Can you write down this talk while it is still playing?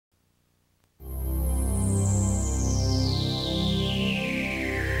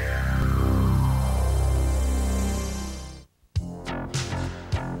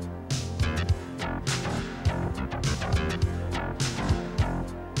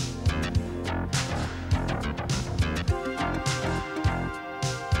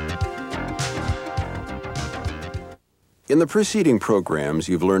In the preceding programs,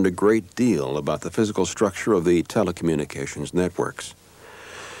 you've learned a great deal about the physical structure of the telecommunications networks.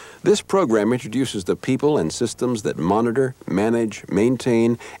 This program introduces the people and systems that monitor, manage,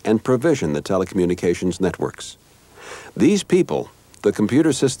 maintain, and provision the telecommunications networks. These people, the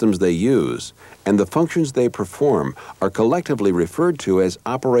computer systems they use, and the functions they perform are collectively referred to as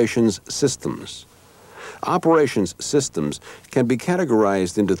operations systems. Operations systems can be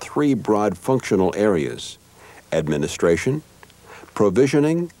categorized into three broad functional areas: administration,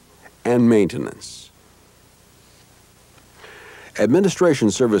 provisioning, and maintenance.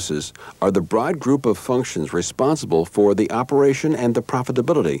 Administration services are the broad group of functions responsible for the operation and the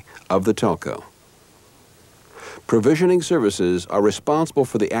profitability of the telco. Provisioning services are responsible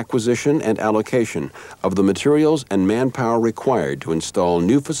for the acquisition and allocation of the materials and manpower required to install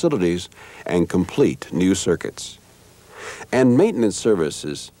new facilities and complete new circuits. And maintenance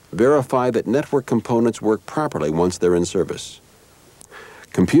services verify that network components work properly once they're in service.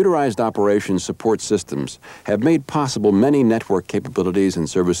 Computerized operations support systems have made possible many network capabilities and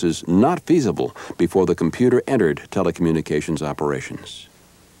services not feasible before the computer entered telecommunications operations.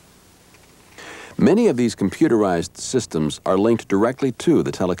 Many of these computerized systems are linked directly to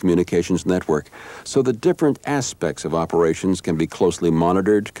the telecommunications network, so that different aspects of operations can be closely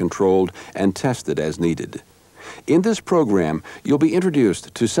monitored, controlled, and tested as needed. In this program, you'll be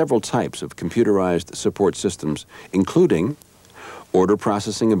introduced to several types of computerized support systems, including order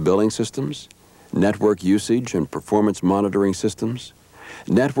processing and billing systems, network usage and performance monitoring systems,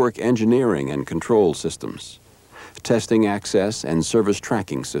 network engineering and control systems, testing access and service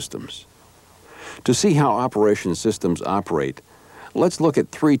tracking systems. To see how operation systems operate, let's look at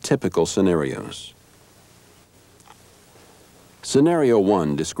three typical scenarios. Scenario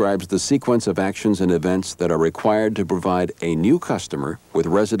 1 describes the sequence of actions and events that are required to provide a new customer with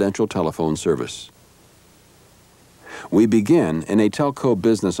residential telephone service. We begin in a telco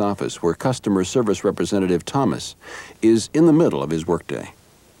business office where customer service representative Thomas is in the middle of his workday.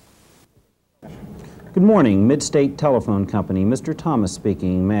 Good morning, Midstate Telephone Company. Mr. Thomas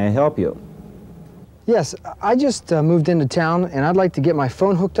speaking. May I help you? Yes, I just moved into town and I'd like to get my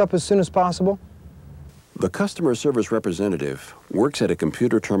phone hooked up as soon as possible. The customer service representative works at a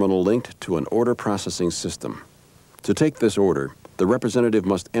computer terminal linked to an order processing system. To take this order, the representative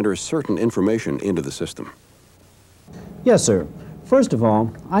must enter certain information into the system. Yes, sir. First of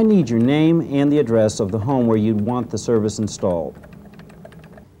all, I need your name and the address of the home where you'd want the service installed.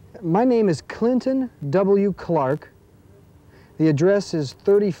 My name is Clinton W. Clark. The address is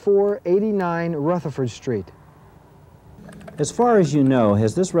 3489 Rutherford Street. As far as you know,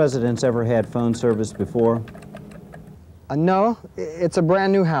 has this residence ever had phone service before? No, it's a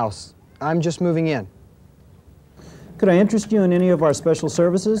brand new house. I'm just moving in. Could I interest you in any of our special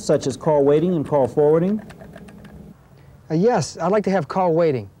services, such as call waiting and call forwarding? Yes, I'd like to have call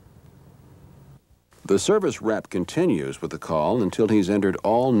waiting. The service rep continues with the call until he's entered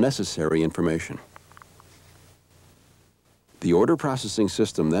all necessary information. The order processing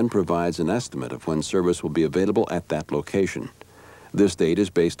system then provides an estimate of when service will be available at that location. This date is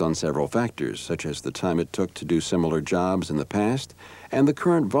based on several factors, such as the time it took to do similar jobs in the past and the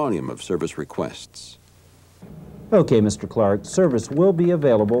current volume of service requests. Okay, Mr. Clark, service will be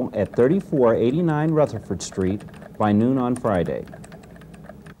available at 3489 Rutherford Street by noon on Friday.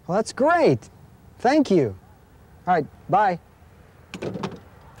 Well, that's great. Thank you. All right, bye.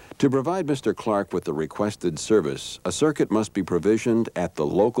 To provide Mr. Clark with the requested service, a circuit must be provisioned at the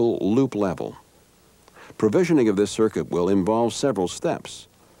local loop level. Provisioning of this circuit will involve several steps.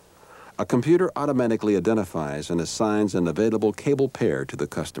 A computer automatically identifies and assigns an available cable pair to the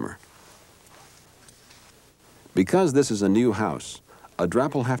customer. Because this is a new house, a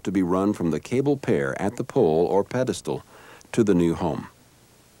drop will have to be run from the cable pair at the pole or pedestal to the new home.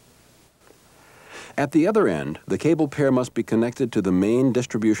 At the other end, the cable pair must be connected to the main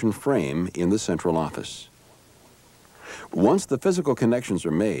distribution frame in the central office. Once the physical connections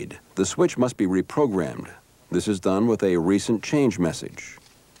are made, the switch must be reprogrammed. This is done with a recent change message.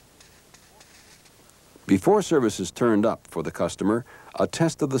 Before service is turned up for the customer, a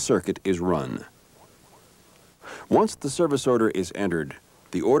test of the circuit is run. Once the service order is entered,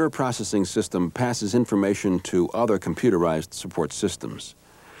 the order processing system passes information to other computerized support systems.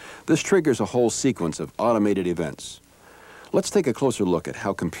 This triggers a whole sequence of automated events. Let's take a closer look at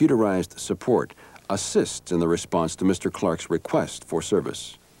how computerized support assists in the response to Mr. Clark's request for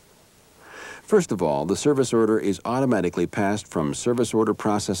service. First of all, the service order is automatically passed from service order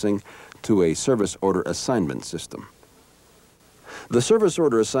processing to a service order assignment system. The service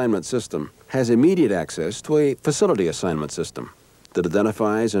order assignment system has immediate access to a facility assignment system. that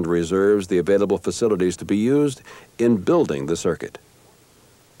identifies and reserves the available facilities to be used in building the circuit.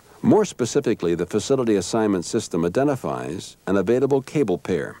 More specifically, the facility assignment system identifies an available cable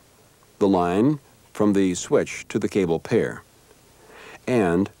pair, the line from the switch to the cable pair,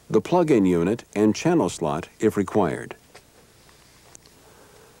 and the plug-in unit and channel slot if required.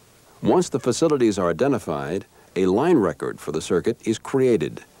 Once the facilities are identified, a line record for the circuit is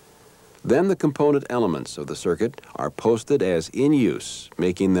created. Then the component elements of the circuit are posted as in use,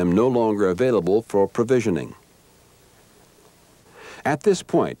 making them no longer available for provisioning. At this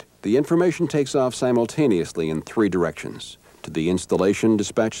point, the information takes off simultaneously in three directions: to the installation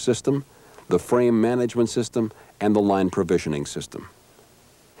dispatch system, the frame management system, and the line provisioning system.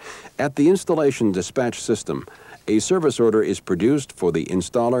 At the installation dispatch system, a service order is produced for the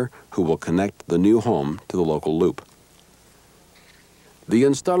installer who will connect the new home to the local loop. The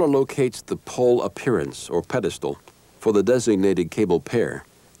installer locates the pole appearance or pedestal for the designated cable pair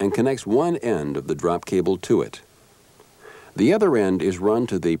and connects one end of the drop cable to it. The other end is run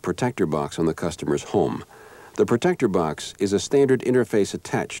to the protector box on the customer's home. The protector box is a standard interface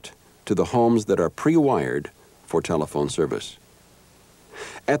attached to the homes that are pre-wired for telephone service.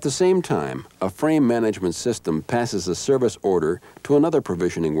 At the same time, a frame management system passes a service order to another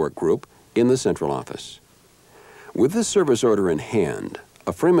provisioning work group in the central office. With this service order in hand,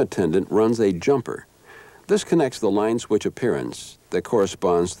 a frame attendant runs a jumper. This connects the line switch appearance that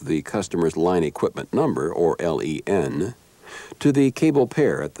corresponds to the customer's line equipment number, or LEN, to the cable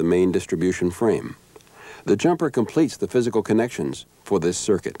pair at the main distribution frame. The jumper completes the physical connections for this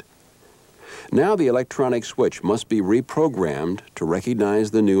circuit. Now the electronic switch must be reprogrammed to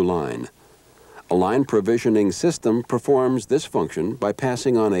recognize the new line. A line provisioning system performs this function by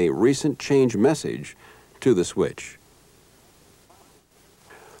passing on a recent change message to the switch.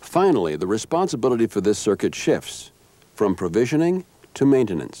 Finally, the responsibility for this circuit shifts from provisioning to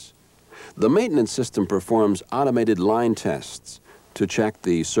maintenance. The maintenance system performs automated line tests to check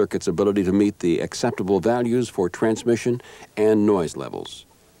the circuit's ability to meet the acceptable values for transmission and noise levels.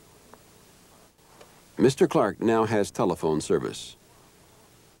 Mr. Clark now has telephone service.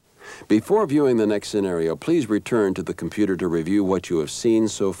 Before viewing the next scenario, please return to the computer to review what you have seen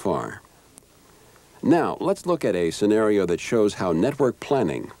so far. Now, let's look at a scenario that shows how network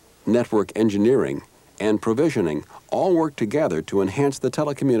planning, network engineering, and provisioning all work together to enhance the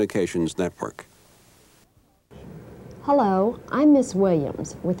telecommunications network. Hello, I'm Miss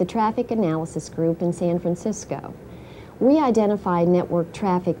Williams with the Traffic Analysis Group in San Francisco. We identify network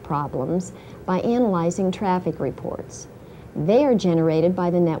traffic problems by analyzing traffic reports. They are generated by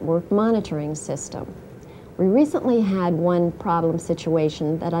the network monitoring system. We recently had one problem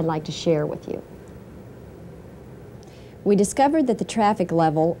situation that I'd like to share with you. We discovered that the traffic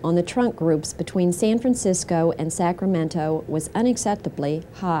level on the trunk groups between San Francisco and Sacramento was unacceptably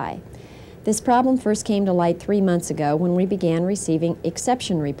high. This problem first came to light 3 months ago when we began receiving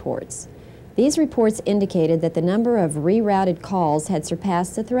exception reports. These reports indicated that the number of rerouted calls had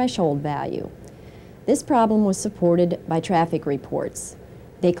surpassed the threshold value. This problem was supported by traffic reports.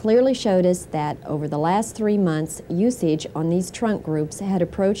 They clearly showed us that over the last 3 months, usage on these trunk groups had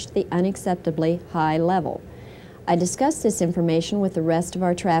approached the unacceptably high level. I discussed this information with the rest of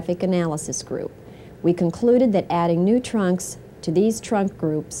our traffic analysis group. We concluded that adding new trunks to these trunk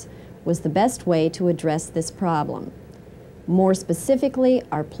groups was the best way to address this problem. More specifically,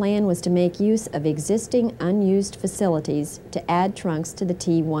 our plan was to make use of existing unused facilities to add trunks to the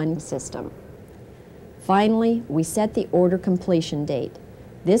T1 system. Finally, we set the order completion date.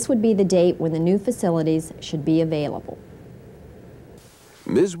 This would be the date when the new facilities should be available.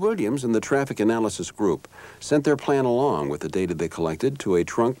 Ms. Williams and the Traffic Analysis Group sent their plan along with the data they collected to a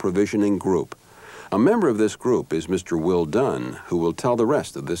trunk provisioning group. A member of this group is Mr. Will Dunn, who will tell the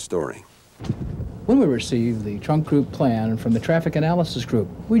rest of this story. When we received the trunk group plan from the Traffic Analysis Group,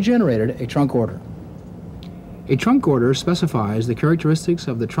 we generated a trunk order. A trunk order specifies the characteristics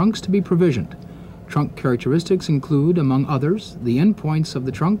of the trunks to be provisioned. Trunk characteristics include, among others, the endpoints of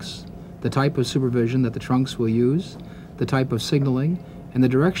the trunks, the type of supervision that the trunks will use, the type of signaling, and the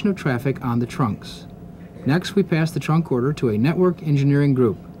direction of traffic on the trunks. Next, we passed the trunk order to a network engineering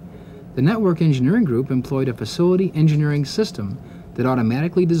group. The network engineering group employed a facility engineering system that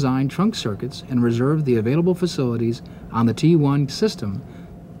automatically designed trunk circuits and reserved the available facilities on the T1 system.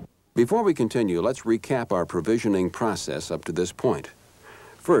 Before we continue, let's recap our provisioning process up to this point.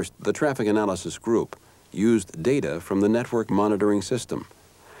 First, the Traffic Analysis Group used data from the network monitoring system.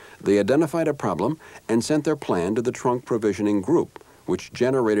 They identified a problem and sent their plan to the trunk provisioning group, which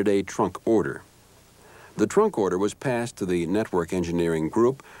generated a trunk order. The trunk order was passed to the network engineering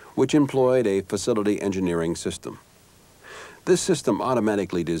group, which employed a facility engineering system. This system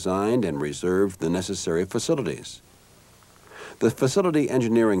automatically designed and reserved the necessary facilities. The facility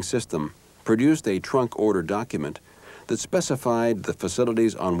engineering system produced a trunk order document that specified the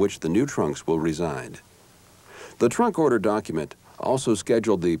facilities on which the new trunks will reside. The trunk order document also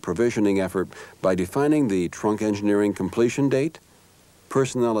scheduled the provisioning effort by defining the trunk engineering completion date,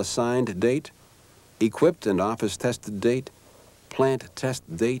 personnel assigned date, equipped and office tested date, plant test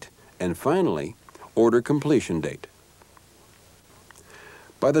date, and finally, order completion date.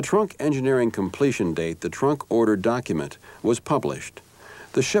 By the trunk engineering completion date, the trunk order document was published.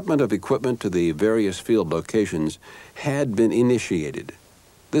 The shipment of equipment to the various field locations had been initiated.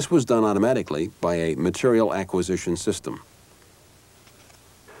 This was done automatically by a material acquisition system.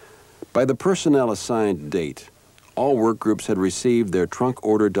 By the personnel assigned date, all work groups had received their trunk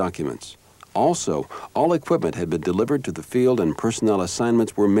order documents. Also, all equipment had been delivered to the field and personnel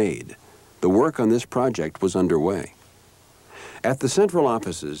assignments were made. The work on this project was underway. At the central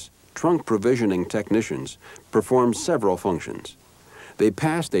offices, trunk provisioning technicians performed several functions. They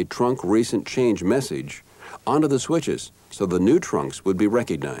passed a trunk recent change message onto the switches so the new trunks would be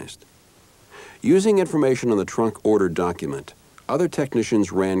recognized. Using information on the trunk order document, other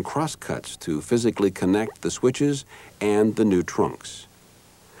technicians ran crosscuts to physically connect the switches and the new trunks.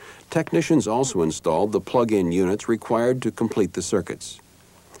 Technicians also installed the plug-in units required to complete the circuits.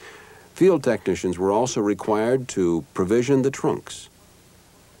 Field technicians were also required to provision the trunks.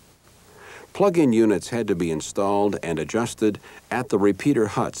 Plug-in units had to be installed and adjusted at the repeater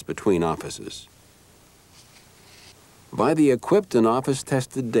huts between offices. By the equipped and office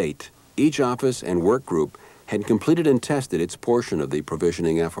tested date, each office and work group had completed and tested its portion of the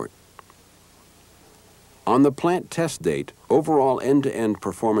provisioning effort. On the plant test date, overall end-to-end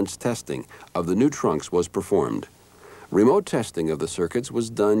performance testing of the new trunks was performed. Remote testing of the circuits was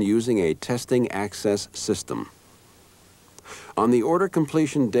done using a testing access system. On the order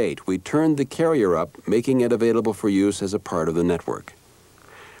completion date, we turned the carrier up, making it available for use as a part of the network.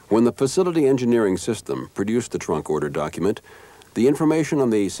 When the facility engineering system produced the trunk order document, the information on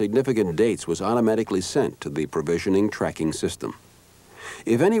the significant dates was automatically sent to the provisioning tracking system.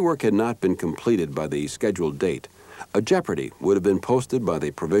 If any work had not been completed by the scheduled date, a jeopardy would have been posted by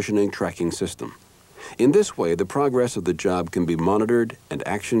the provisioning tracking system. In this way, the progress of the job can be monitored and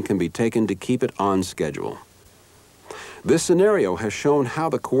action can be taken to keep it on schedule. This scenario has shown how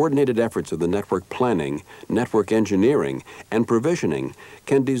the coordinated efforts of the network planning, network engineering, and provisioning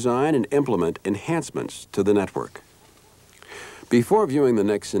can design and implement enhancements to the network. Before viewing the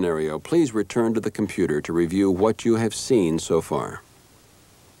next scenario, please return to the computer to review what you have seen so far.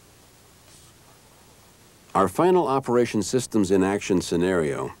 Our final operation systems in action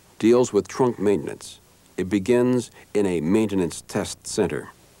scenario deals with trunk maintenance. It begins in a maintenance test center.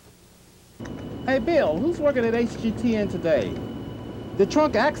 Hey, Bill, who's working at HGTN today? The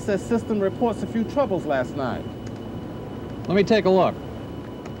trunk access system reports a few troubles last night. Let me take a look.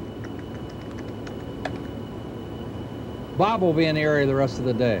 Bob will be in the area the rest of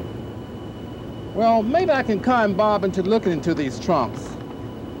the day. Well, maybe I can con Bob into looking into these trunks.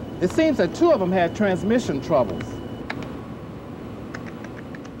 It seems that 2 of them had transmission troubles.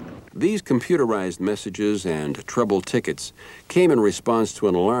 These computerized messages and trouble tickets came in response to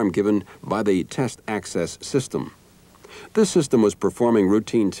an alarm given by the test access system. This system was performing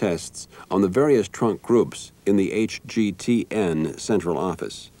routine tests on the various trunk groups in the HGTN central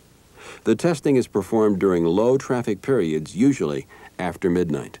office. The testing is performed during low traffic periods, usually after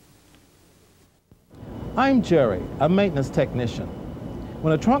midnight. I'm Jerry, a maintenance technician.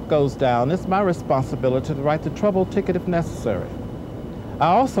 When a trunk goes down, it's my responsibility to write the trouble ticket if necessary. I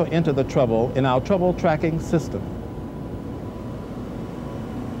also enter the trouble in our trouble tracking system.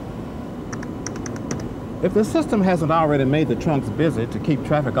 If the system hasn't already made the trunks busy to keep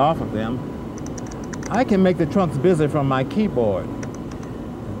traffic off of them, I can make the trunks busy from my keyboard.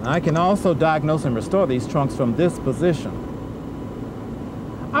 I can also diagnose and restore these trunks from this position.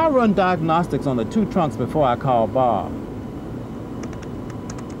 I run diagnostics on the 2 trunks before I call Bob.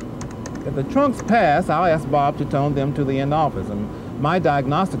 If the trunks pass, I'll ask Bob to tone them to the end office, and my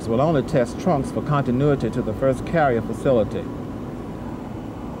diagnostics will only test trunks for continuity to the first carrier facility.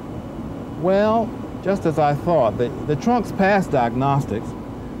 Well, just as I thought, the trunks pass diagnostics,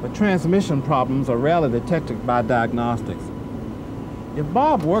 but transmission problems are rarely detected by diagnostics. If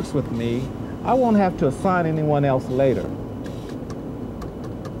Bob works with me, I won't have to assign anyone else later.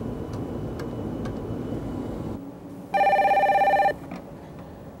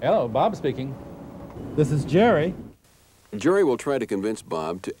 Hello, Bob speaking. This is Jerry. Jerry will try to convince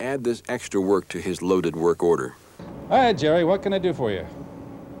Bob to add this extra work to his loaded work order. All right, Jerry, what can I do for you?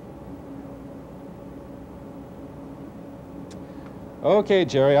 Okay,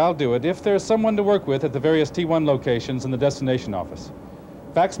 Jerry, I'll do it. If there's someone to work with at the various T1 locations in the destination office,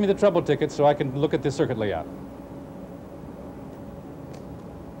 fax me the trouble ticket so I can look at the circuit layout.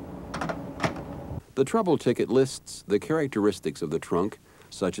 The trouble ticket lists the characteristics of the trunk,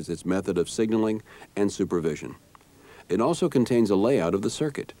 such as its method of signaling and supervision. It also contains a layout of the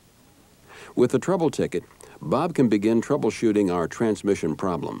circuit. With the trouble ticket, Bob can begin troubleshooting our transmission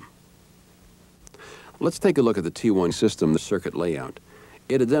problem. Let's take a look at the T1 system, the circuit layout.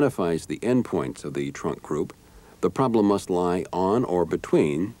 It identifies the endpoints of the trunk group. The problem must lie on or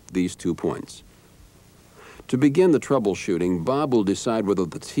between these 2 points. To begin the troubleshooting, Bob will decide whether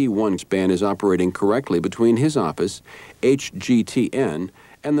the T1 span is operating correctly between his office, HGTN,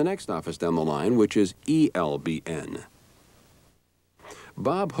 and the next office down the line, which is ELBN.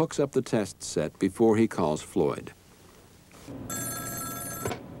 Bob hooks up the test set before he calls Floyd.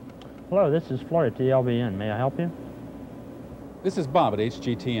 Hello, this is Floyd at the LBN. May I help you? This is Bob at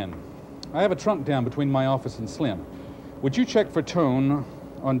HGTN. I have a trunk down between my office and Slim. Would you check for tone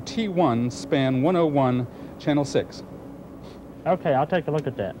on T1 span 101, channel 6? Okay, I'll take a look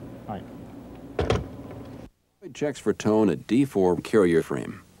at that. All right. Floyd checks for tone at D4 carrier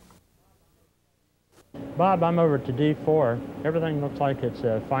frame. Bob, I'm over to D4. Everything looks like it's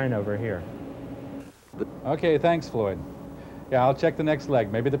fine over here. Okay, thanks, Floyd. Yeah, I'll check the next leg.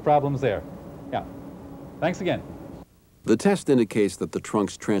 Maybe the problem's there. Yeah. Thanks again. The test indicates that the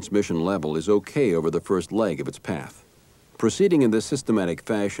trunk's transmission level is okay over the first leg of its path. Proceeding in this systematic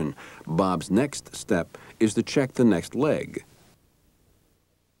fashion, Bob's next step is to check the next leg.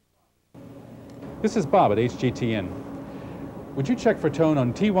 This is Bob at HGTN. Would you check for tone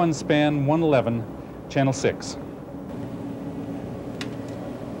on T1 span 111, channel 6?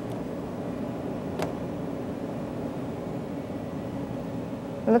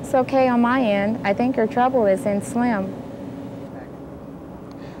 Looks okay on my end. I think your trouble is in Slim.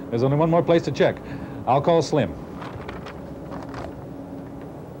 There's only one more place to check. I'll call Slim.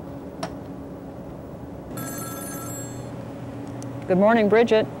 Good morning,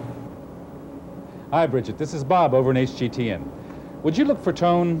 Bridget. Hi, Bridget. This is Bob over in HGTN. Would you look for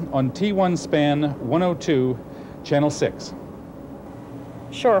tone on T1 span 102, channel 6?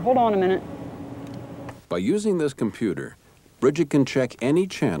 Sure, hold on a minute. By using this computer, Bridget can check any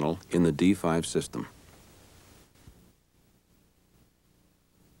channel in the D5 system.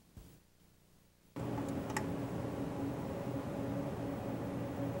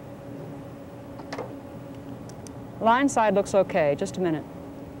 Line side looks okay. Just a minute.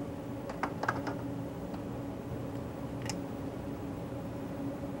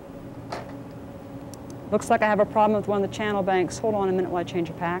 Looks like I have a problem with one of the channel banks. Hold on a minute while I change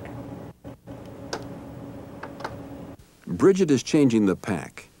a pack. Bridget is changing the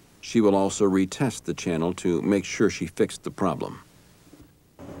pack. She will also retest the channel to make sure she fixed the problem.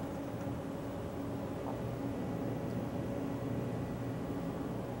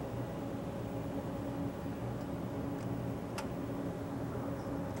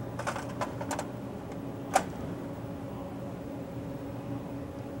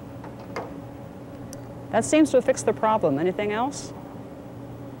 That seems to have fixed the problem. Anything else?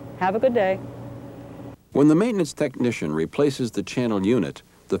 Have a good day. When the maintenance technician replaces the channel unit,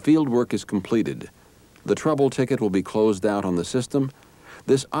 the field work is completed. The trouble ticket will be closed out on the system.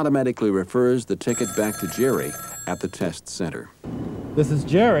 This automatically refers the ticket back to Jerry at the test center. This is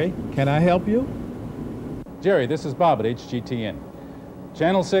Jerry. Can I help you? Jerry, this is Bob at HGTN.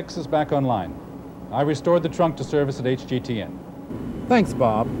 Channel 6 is back online. I restored the trunk to service at HGTN. Thanks,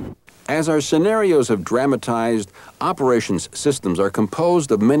 Bob. As our scenarios have dramatized, operations systems are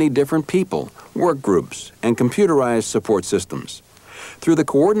composed of many different people, work groups, and computerized support systems. Through the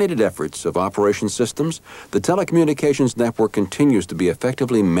coordinated efforts of operations systems, the telecommunications network continues to be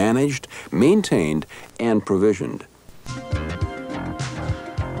effectively managed, maintained, and provisioned.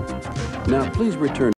 Now, please return